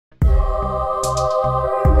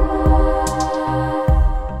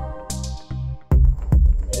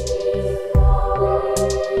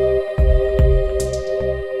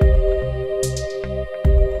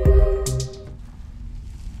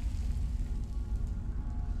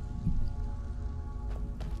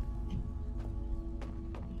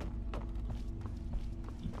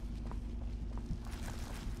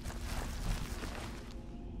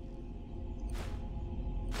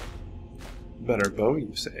better bow,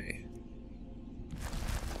 you say?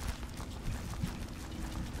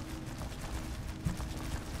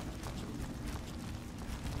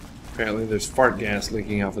 Apparently there's fart gas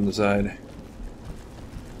leaking off on the side.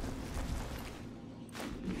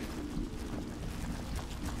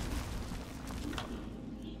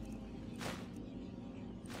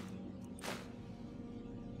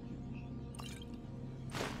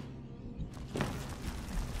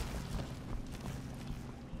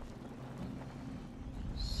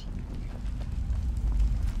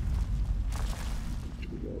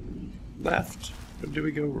 Left, or do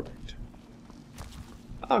we go right?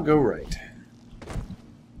 I'll go right.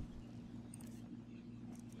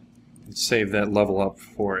 Let's save that level up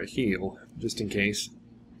for a heal, just in case.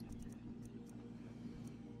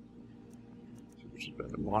 Which is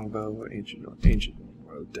better, longbow, ancient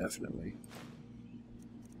longbow, definitely.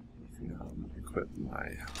 Equip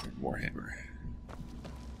my warhammer.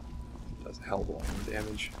 It does a hell of a lot more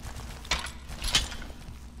damage.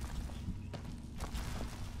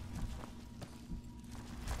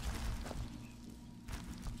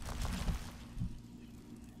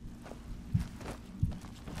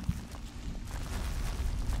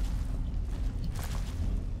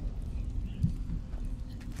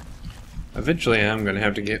 Eventually I'm going to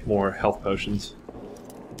have to get more health potions.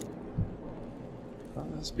 Well,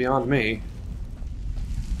 that's beyond me.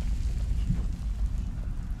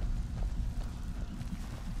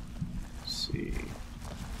 Let's see.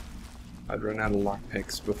 I'd run out of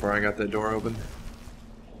lockpicks before I got that door open.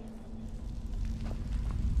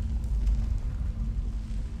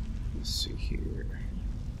 Let's see here.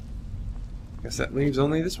 Guess that leaves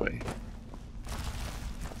only this way.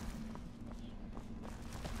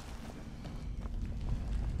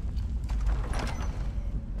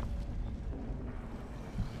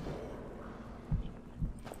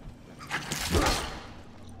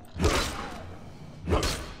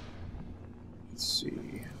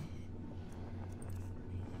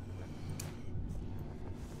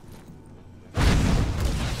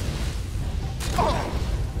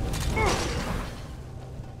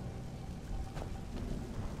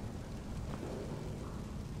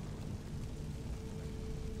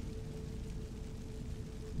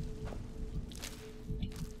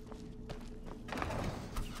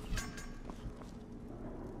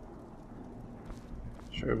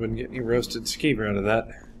 Sure I wouldn't get any roasted skeever out of that.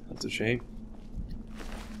 That's a shame.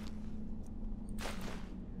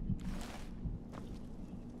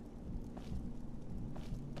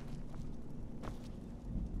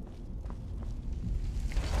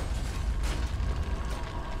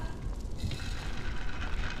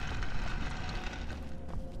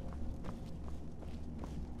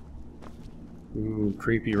 Ooh,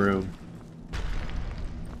 creepy room.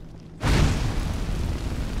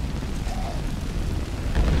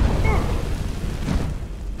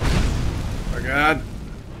 God.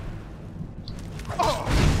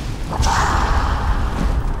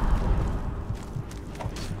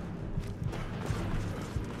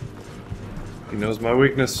 He knows my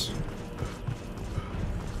weakness.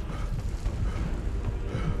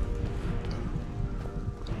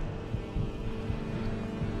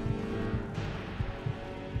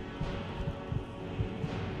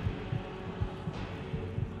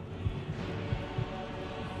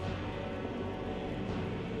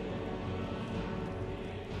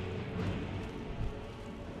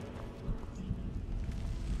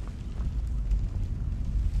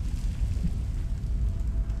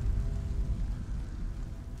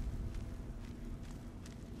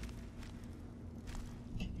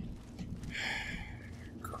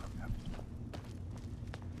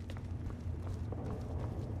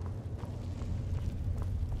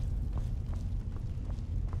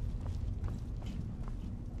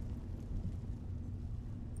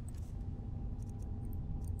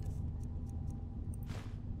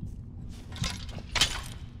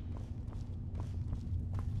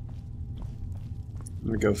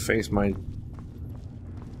 I'm gonna go face my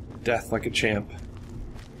death like a champ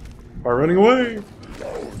by running away.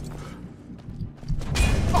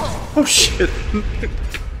 Oh shit!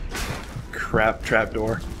 Crap,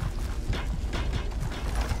 trapdoor.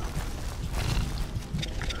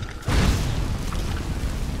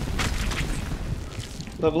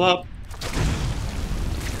 Level up.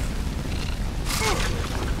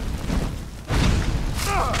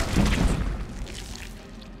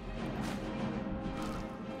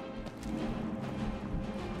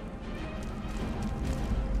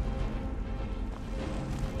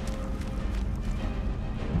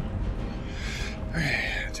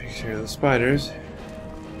 Take care of the spiders.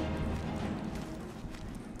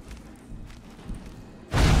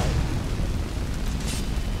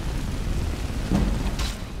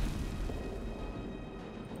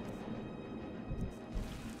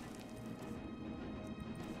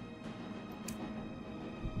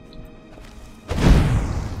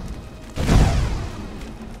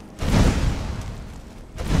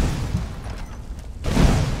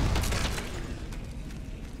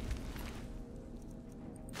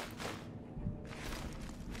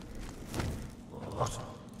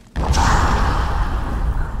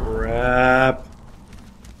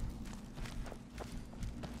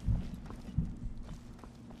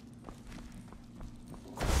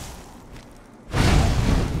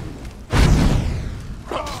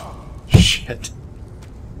 shit.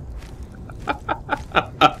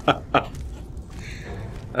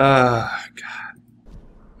 Ah, God.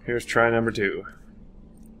 Here's try number 2.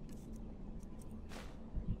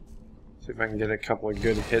 See if I can get a couple of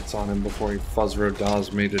good hits on him before he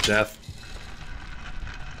fuzzrodaws me to death.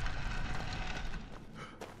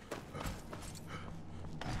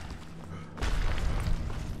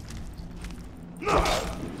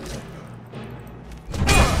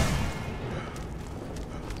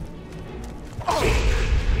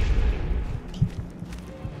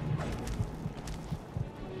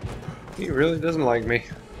 He really doesn't like me.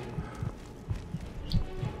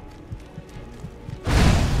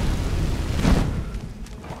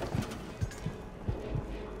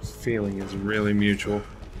 This feeling is really mutual.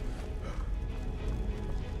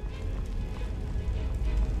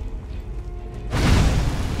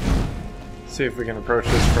 See if we can approach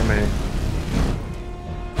this from a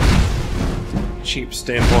cheap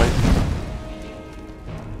standpoint.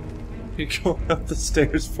 You going up the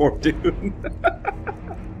stairs for, dude?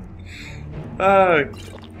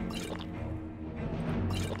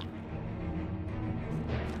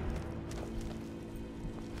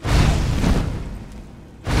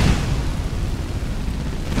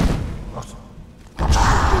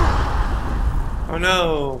 Oh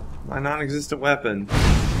no! My non-existent weapon.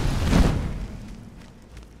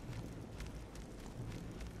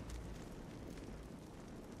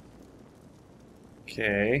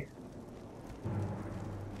 Okay.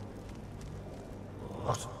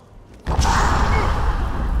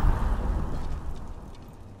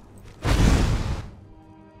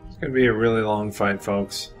 It's gonna be a really long fight,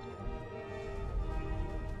 folks.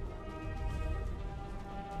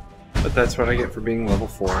 But that's what I get for being level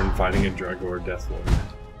 4 and fighting a drug or a death lord.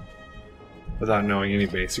 Without knowing any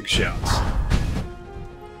basic shouts.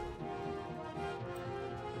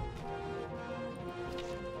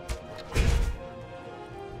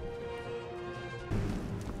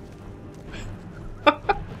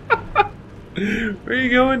 Where you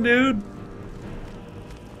going, dude?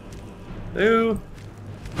 Ew.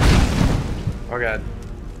 Oh god.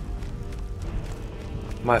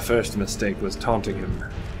 My first mistake was taunting him.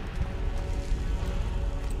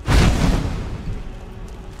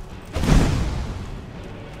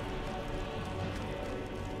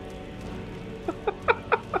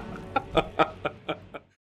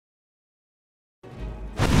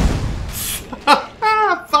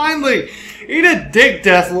 Finally! Eat a dick,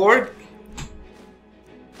 Death Lord!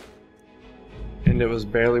 And it was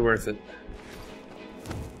barely worth it.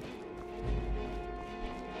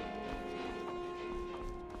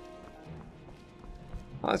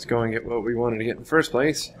 Let's go and get what we wanted to get in the first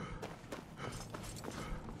place.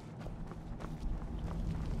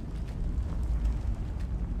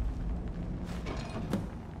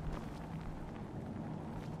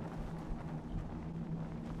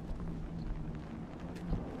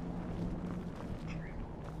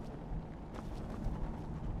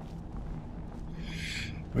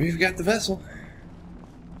 We've got the vessel.